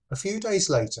A few days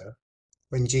later,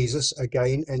 when Jesus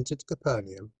again entered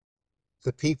Capernaum,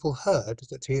 the people heard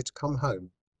that he had come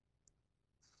home.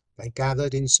 They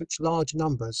gathered in such large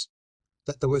numbers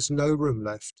that there was no room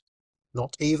left,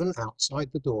 not even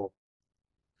outside the door,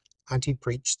 and he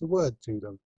preached the word to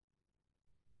them.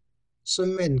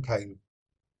 Some men came,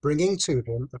 bringing to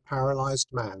him a paralyzed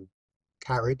man,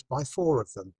 carried by 4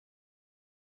 of them.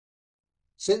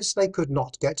 Since they could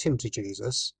not get him to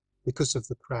Jesus because of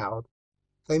the crowd,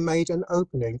 they made an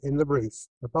opening in the roof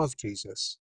above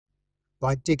Jesus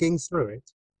by digging through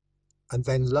it, and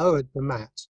then lowered the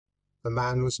mat the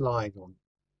man was lying on.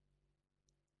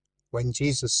 When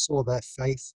Jesus saw their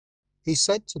faith, he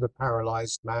said to the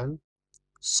paralyzed man,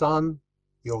 "Son,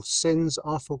 your sins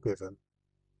are forgiven."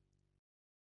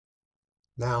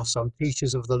 Now some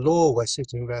teachers of the law were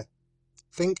sitting there,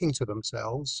 thinking to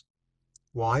themselves,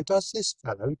 "Why does this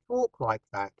fellow talk like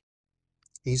that?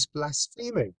 He's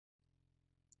blaspheming.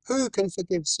 Who can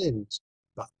forgive sins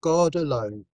but God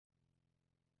alone?"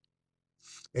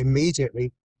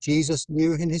 Immediately, Jesus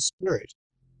knew in his spirit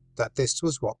that this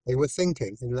was what they were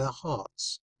thinking in their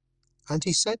hearts. And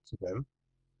he said to them,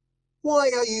 "Why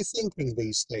are you thinking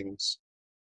these things?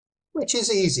 Which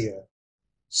is easier,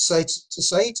 to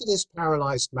say to this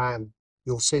paralyzed man,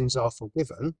 'Your sins are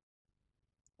forgiven,'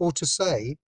 or to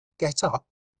say, 'Get up,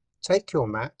 take your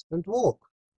mat and walk'?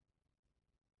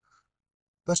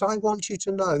 But I want you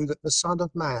to know that the Son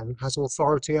of Man has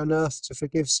authority on earth to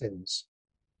forgive sins."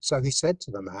 So he said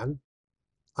to the man,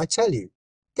 "I tell you,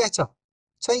 get up,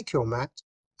 take your mat,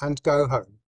 and go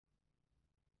home."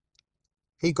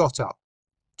 He got up,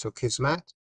 took his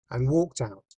mat, and walked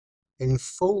out, in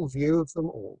full view of them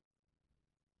all.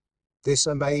 This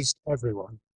amazed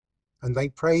everyone, and they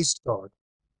praised God,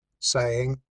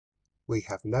 saying, "We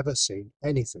have never seen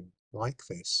anything like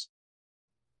this."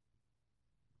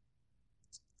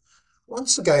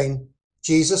 Once again,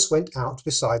 Jesus went out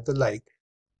beside the lake.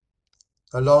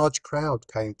 A large crowd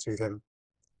came to him,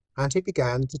 and he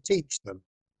began to teach them.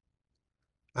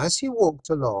 As he walked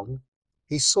along,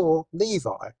 he saw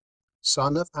Levi,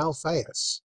 son of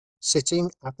Alphaeus,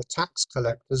 sitting at the tax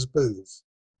collector's booth.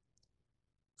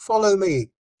 "Follow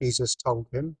me," Jesus told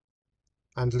him,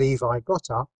 and Levi got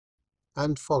up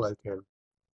and followed him.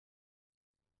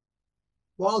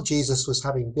 While Jesus was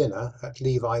having dinner at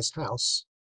Levi's house,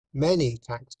 many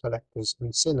tax collectors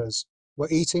and sinners were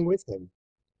eating with him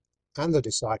and the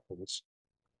disciples,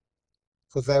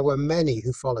 for there were many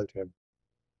who followed him.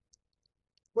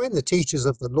 When the teachers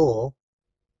of the law,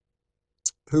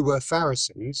 who were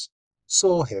Pharisees,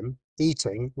 saw him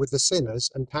eating with the sinners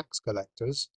and tax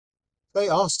collectors, they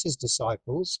asked his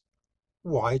disciples,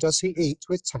 "Why does he eat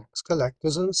with tax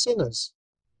collectors and sinners?"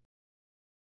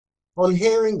 On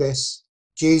hearing this,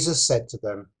 Jesus said to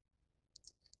them,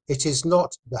 "It is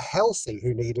not the healthy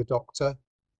who need a doctor,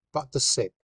 but the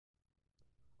sick.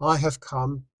 I have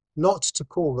come not to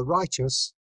call the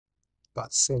righteous,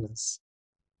 but sinners."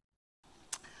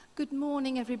 Good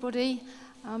morning, everybody.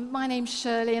 My name's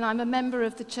Shirley, and I'm a member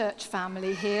of the church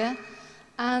family here.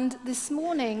 And this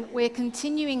morning, we're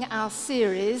continuing our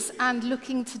series and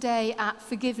looking today at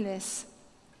forgiveness.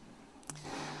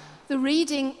 The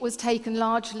reading was taken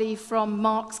largely from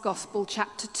Mark's Gospel,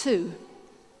 chapter 2.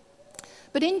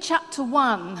 But in chapter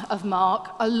 1 of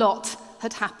Mark, a lot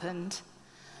had happened.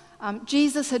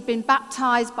 Jesus had been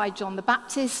baptized by John the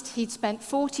Baptist. He'd spent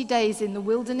 40 days in the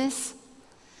wilderness.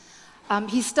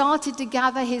 He started to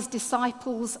gather his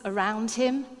disciples around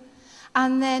him,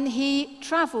 and then he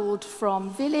travelled from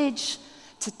village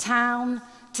to town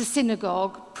to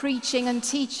synagogue, preaching and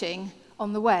teaching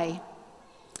on the way.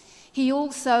 He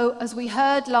also, as we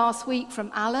heard last week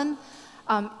from Alan,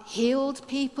 healed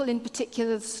people. In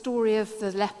particular, the story of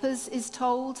the lepers is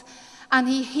told, and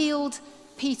he healed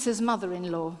Peter's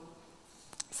mother-in-law.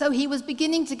 So he was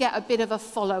beginning to get a bit of a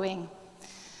following.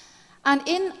 And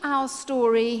in our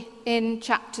story in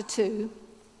chapter 2,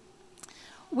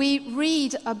 we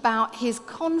read about his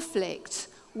conflict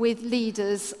with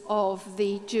leaders of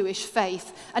the Jewish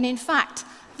faith. And in fact,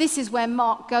 this is where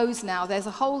Mark goes now. There's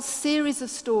a whole series of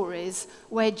stories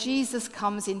where Jesus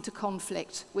comes into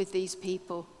conflict with these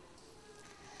people.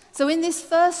 So in this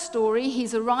first story,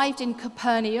 he's arrived in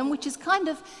Capernaum, which is kind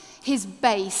of his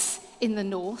base in the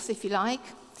north, if you like.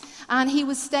 And he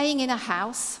was staying in a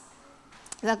house.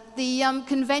 The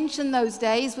convention those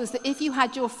days was that if you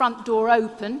had your front door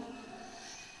open,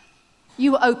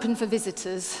 you were open for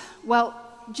visitors. Well,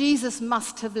 Jesus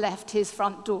must have left his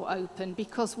front door open,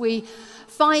 because we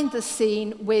find the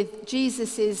scene with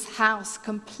Jesus' house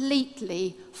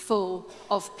completely full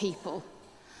of people.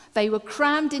 They were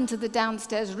crammed into the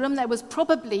downstairs room. There was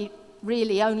probably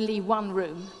really only one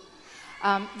room.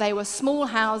 They were small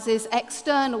houses,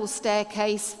 external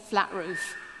staircase, flat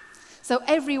roof. So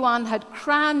everyone had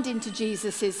crammed into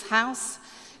Jesus' house.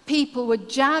 People were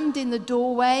jammed in the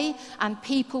doorway, and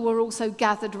people were also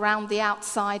gathered round the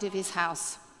outside of his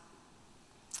house.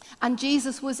 And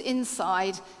Jesus was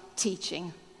inside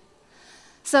teaching.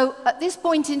 So at this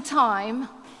point in time,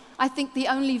 I think the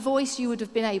only voice you would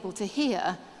have been able to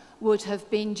hear would have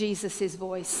been Jesus'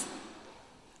 voice.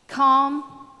 Calm,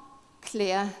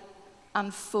 clear,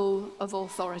 and full of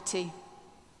authority.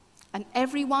 And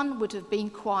everyone would have been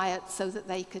quiet so that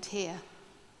they could hear.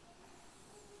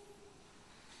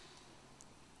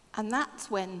 And that's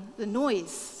when the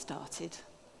noise started.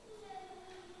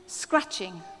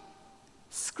 Scratching,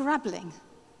 scrabbling,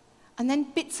 and then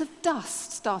bits of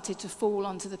dust started to fall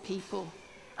onto the people,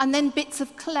 and then bits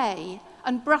of clay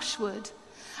and brushwood.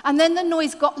 And then the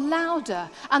noise got louder,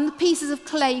 and the pieces of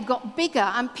clay got bigger,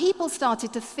 and people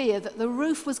started to fear that the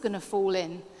roof was going to fall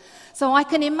in. So I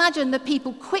can imagine the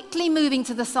people quickly moving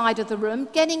to the side of the room,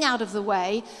 getting out of the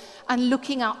way, and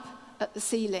looking up at the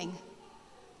ceiling.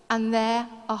 And there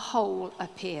a hole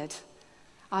appeared,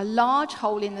 a large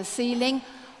hole in the ceiling,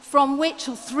 from which,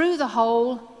 or through the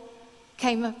hole,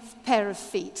 came a pair of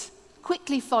feet,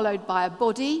 quickly followed by a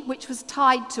body which was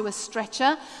tied to a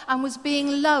stretcher and was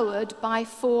being lowered by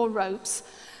 4 ropes.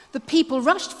 The people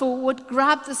rushed forward,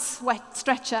 grabbed the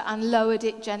stretcher and lowered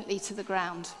it gently to the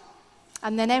ground.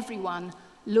 And then everyone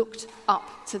looked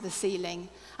up to the ceiling.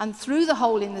 And through the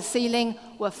hole in the ceiling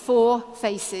were 4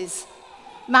 faces,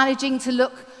 managing to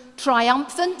look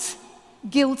triumphant,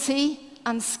 guilty,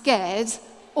 and scared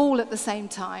all at the same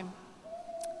time.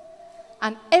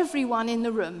 And everyone in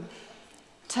the room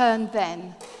turned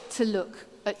then to look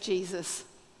at Jesus.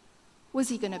 Was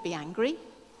he going to be angry?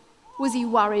 Was he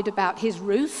worried about his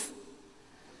roof?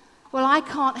 Well, I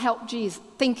can't help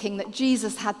thinking that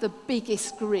Jesus had the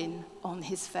biggest grin on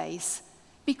his face,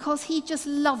 because he just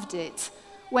loved it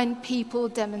when people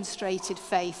demonstrated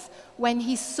faith, when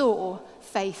he saw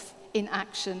faith in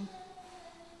action.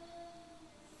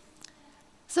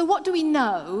 So what do we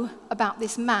know about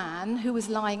this man who was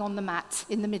lying on the mat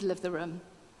in the middle of the room?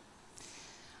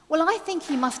 Well, I think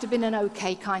he must have been an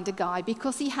okay kind of guy,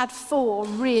 because he had 4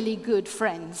 really good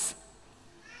friends.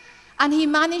 And he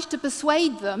managed to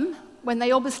persuade them, when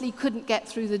they obviously couldn't get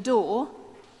through the door,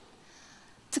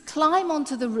 to climb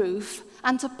onto the roof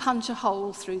and to punch a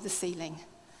hole through the ceiling.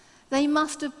 They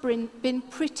must have been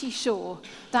pretty sure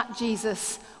that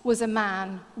Jesus was a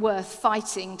man worth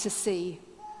fighting to see.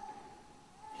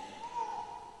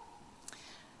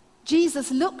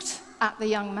 Jesus looked at the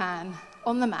young man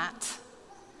on the mat,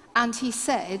 and he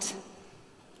said,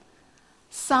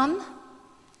 "Son,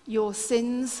 your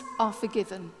sins are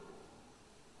forgiven."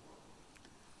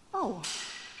 Oh,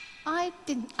 I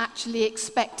didn't actually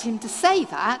expect him to say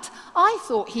that. I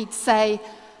thought he'd say,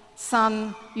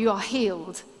 "Son, you are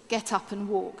healed. Get up and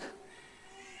walk."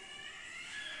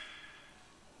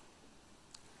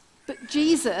 But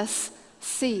Jesus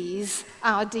sees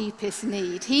our deepest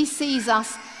need. He sees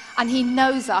us and he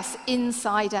knows us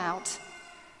inside out.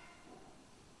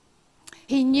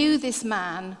 He knew this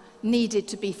man needed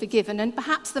to be forgiven, and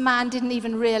perhaps the man didn't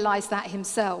even realize that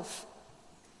himself.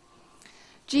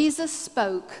 Jesus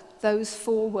spoke those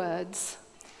 4 words,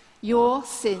 "Your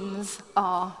sins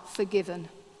are forgiven."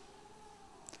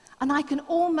 And I can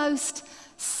almost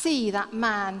see that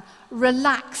man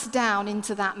relax down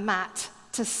into that mat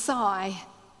to sigh,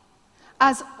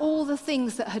 as all the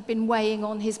things that had been weighing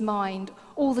on his mind,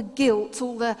 all the guilt,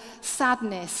 all the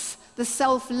sadness, the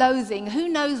self-loathing, who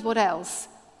knows what else,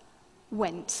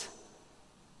 went.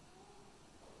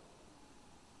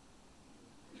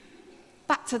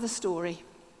 Back to the story.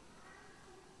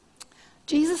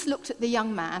 Jesus looked at the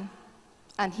young man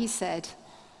and he said,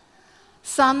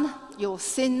 "Son, your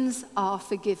sins are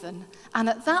forgiven." And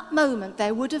at that moment,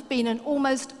 there would have been an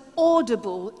almost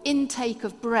audible intake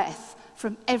of breath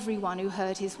from everyone who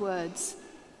heard his words.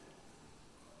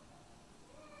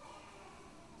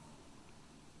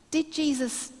 Did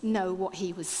Jesus know what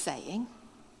he was saying?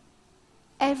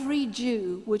 Every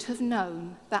Jew would have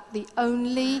known that the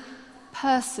only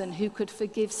person who could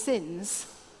forgive sins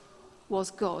was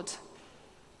God.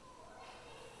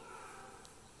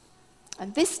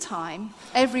 And this time,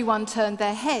 everyone turned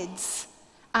their heads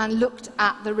and looked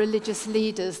at the religious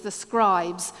leaders, the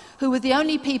scribes, who were the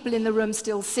only people in the room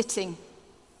still sitting.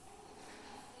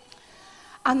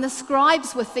 And the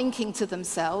scribes were thinking to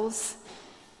themselves,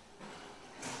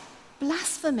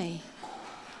 "Blasphemy.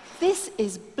 This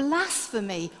is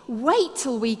blasphemy. Wait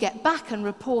till we get back and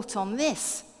report on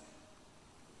this."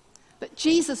 But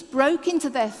Jesus broke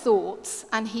into their thoughts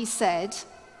and he said,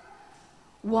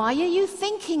 Why are you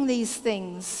thinking these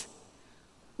things?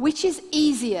 Which is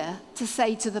easier to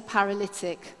say to the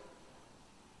paralytic,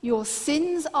 your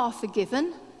sins are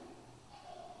forgiven,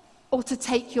 or to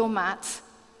take your mat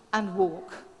and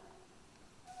walk?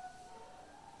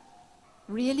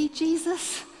 Really,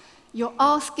 Jesus? You're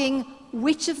asking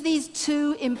which of these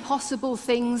two impossible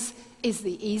things is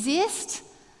the easiest?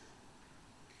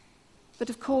 But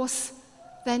of course,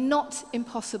 they're not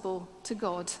impossible to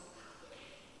God.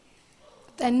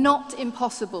 They're not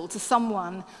impossible to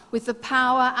someone with the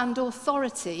power and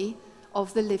authority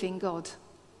of the living God.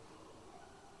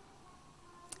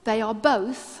 They are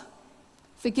both,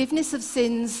 forgiveness of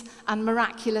sins and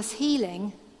miraculous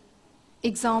healing,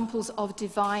 examples of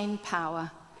divine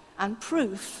power and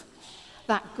proof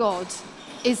that God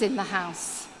is in the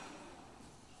house.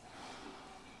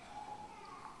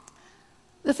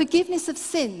 The forgiveness of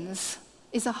sins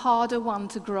is a harder one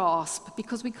to grasp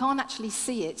because we can't actually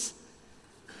see it.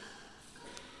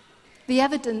 The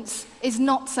evidence is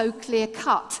not so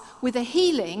clear-cut. With a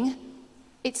healing,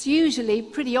 it's usually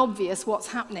pretty obvious what's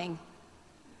happening.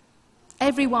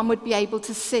 Everyone would be able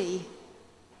to see.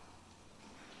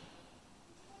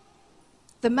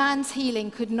 The man's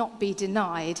healing could not be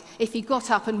denied if he got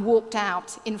up and walked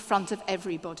out in front of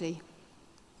everybody.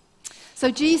 So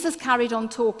Jesus carried on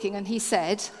talking and he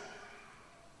said,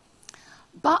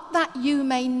 "But that you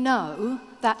may know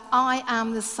that I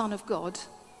am the Son of God,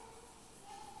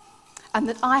 and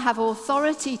that I have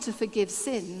authority to forgive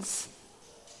sins,"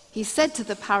 he said to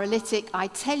the paralytic, "I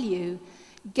tell you,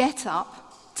 get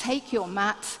up, take your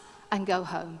mat, and go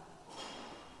home."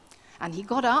 And he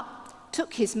got up,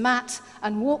 took his mat,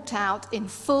 and walked out in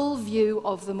full view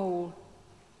of them all.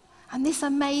 And this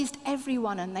amazed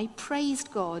everyone, and they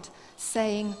praised God,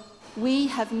 saying, "We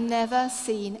have never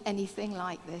seen anything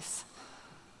like this."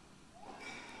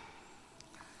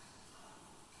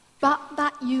 But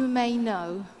that you may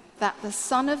know that the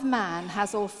Son of Man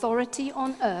has authority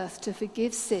on earth to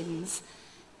forgive sins,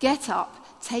 get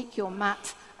up, take your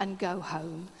mat, and go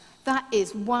home. That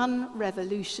is one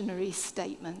revolutionary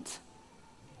statement.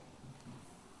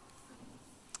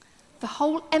 The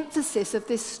whole emphasis of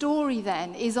this story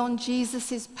then is on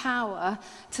Jesus' power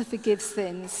to forgive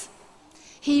sins.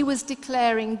 He was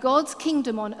declaring God's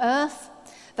kingdom on earth,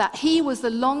 that he was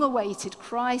the long-awaited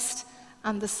Christ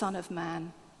and the Son of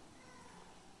Man.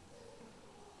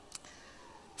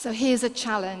 So here's a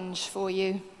challenge for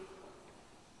you.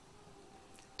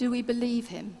 Do we believe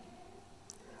him?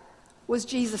 Was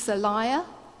Jesus a liar,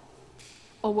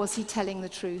 or was he telling the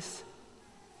truth?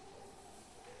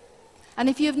 And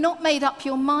if you have not made up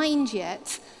your mind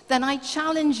yet, then I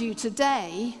challenge you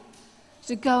today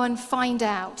to go and find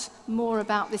out more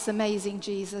about this amazing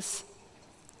Jesus,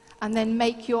 and then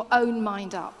make your own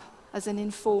mind up as an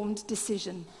informed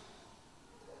decision.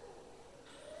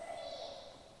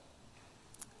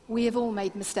 We have all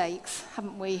made mistakes,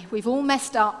 haven't we? We've all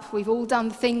messed up. We've all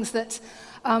done things that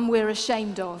we're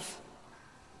ashamed of.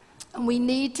 And we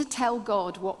need to tell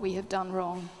God what we have done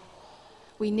wrong.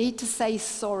 We need to say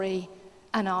sorry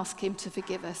and ask him to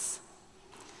forgive us.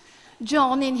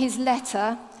 John, in his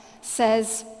letter,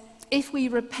 says, if we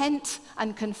repent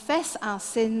and confess our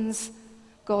sins,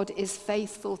 God is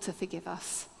faithful to forgive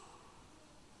us.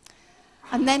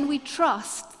 And then we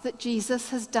trust that Jesus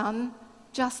has done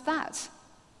just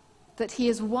that he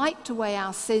has wiped away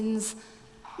our sins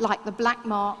like the black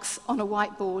marks on a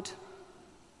whiteboard.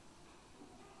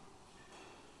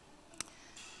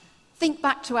 Think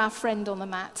back to our friend on the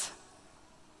mat.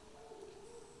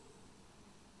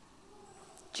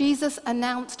 Jesus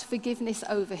announced forgiveness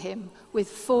over him with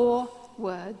 4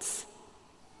 words.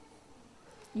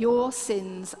 Your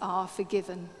sins are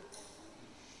forgiven.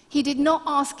 He did not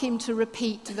ask him to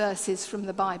repeat verses from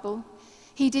the Bible.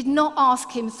 He did not ask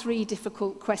him 3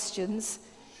 difficult questions.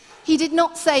 He did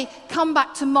not say, come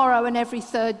back tomorrow and every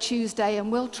 3rd Tuesday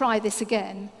and we'll try this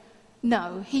again.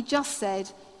 No, he just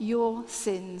said, your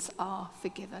sins are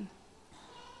forgiven.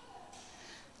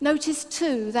 Notice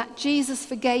too that Jesus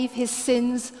forgave his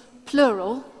sins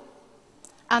plural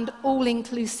and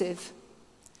all-inclusive.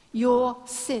 Your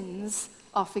sins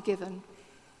are forgiven.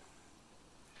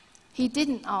 He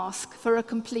didn't ask for a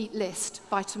complete list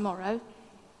by tomorrow.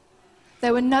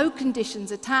 There were no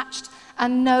conditions attached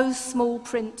and no small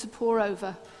print to pore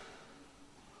over.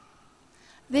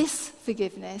 This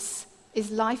forgiveness is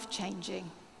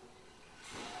life-changing.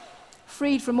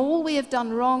 Freed from all we have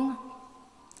done wrong,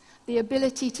 the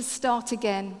ability to start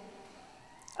again,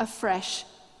 afresh,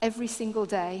 every single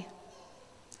day.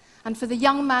 And for the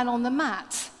young man on the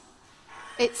mat,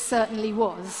 it certainly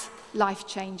was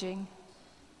life-changing.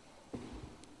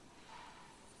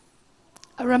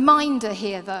 A reminder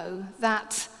here, though,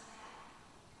 that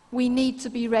we need to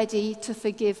be ready to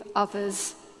forgive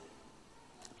others.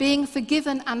 Being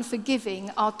forgiven and forgiving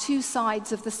are two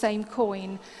sides of the same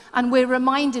coin, and we're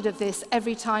reminded of this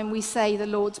every time we say the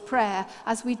Lord's Prayer,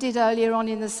 as we did earlier on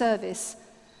in the service.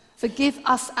 Forgive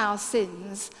us our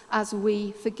sins as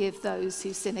we forgive those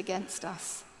who sin against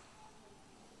us.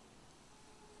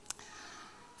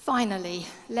 Finally,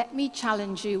 let me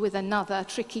challenge you with another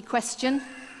tricky question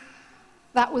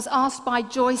that was asked by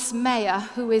Joyce Meyer,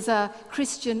 who is a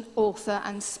Christian author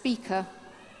and speaker.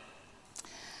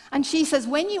 And she says,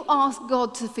 when you ask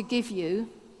God to forgive you,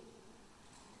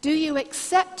 do you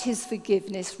accept his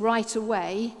forgiveness right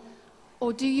away,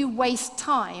 or do you waste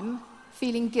time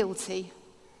feeling guilty?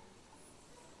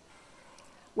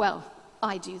 Well,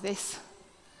 I do this.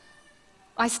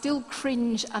 I still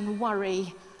cringe and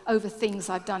worry over things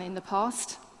I've done in the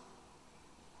past.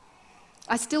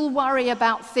 I still worry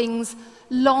about things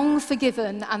long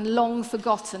forgiven and long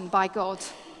forgotten by God.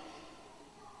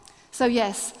 So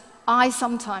yes, I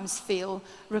sometimes feel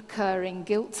recurring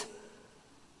guilt.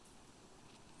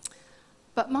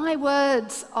 But my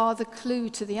words are the clue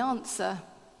to the answer.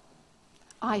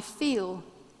 I feel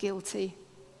guilty.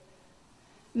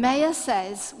 Meyer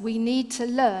says we need to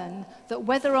learn that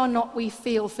whether or not we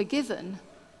feel forgiven,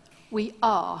 we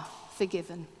are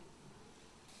forgiven.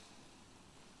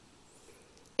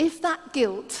 If that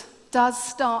guilt does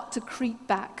start to creep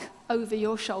back over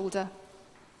your shoulder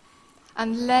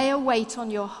and lay a weight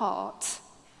on your heart,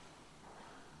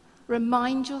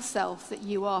 remind yourself that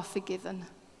you are forgiven.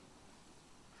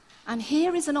 And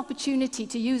here is an opportunity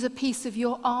to use a piece of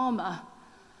your armor,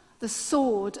 the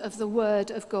sword of the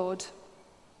Word of God.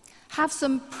 Have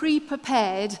some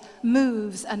pre-prepared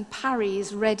moves and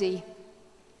parries ready.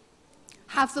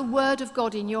 Have the Word of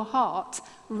God in your heart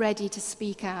ready to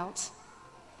speak out.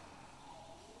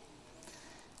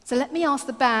 So let me ask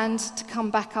the band to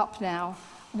come back up now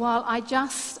while I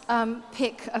just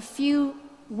pick a few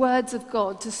words of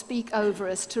God to speak over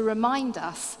us to remind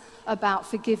us about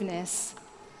forgiveness.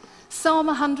 Psalm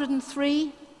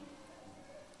 103,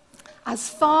 as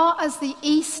far as the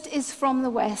east is from the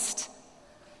west,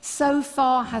 so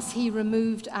far has he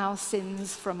removed our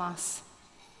sins from us.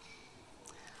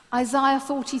 Isaiah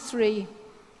 43,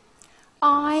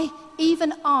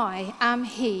 even I am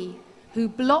he who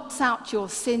blots out your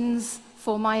sins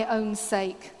for my own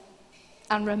sake,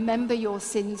 and remember your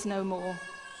sins no more.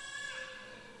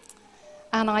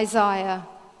 And Isaiah,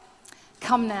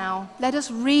 come now, let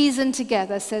us reason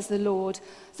together, says the Lord.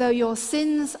 Though your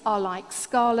sins are like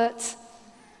scarlet,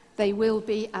 they will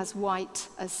be as white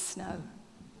as snow.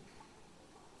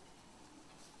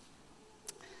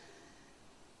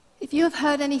 If you have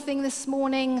heard anything this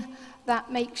morning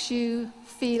that makes you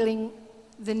feeling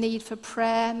the need for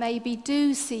prayer, maybe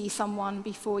do see someone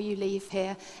before you leave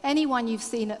here. Anyone you've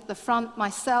seen at the front,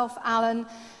 myself, Alan,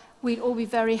 we'd all be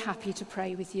very happy to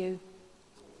pray with you.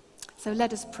 So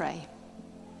let us pray.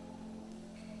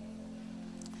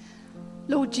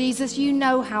 Lord Jesus, you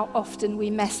know how often we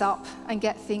mess up and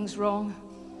get things wrong.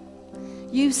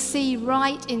 You see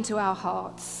right into our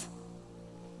hearts.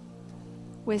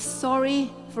 We're sorry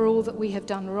for all that we have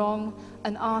done wrong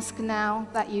and ask now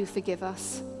that you forgive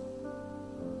us.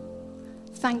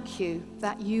 Thank you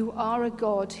that you are a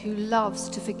God who loves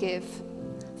to forgive.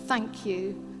 Thank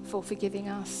you for forgiving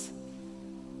us.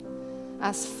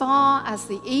 As far as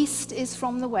the east is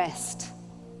from the west,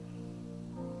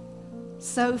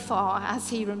 so far has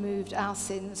he removed our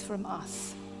sins from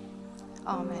us.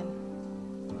 Amen.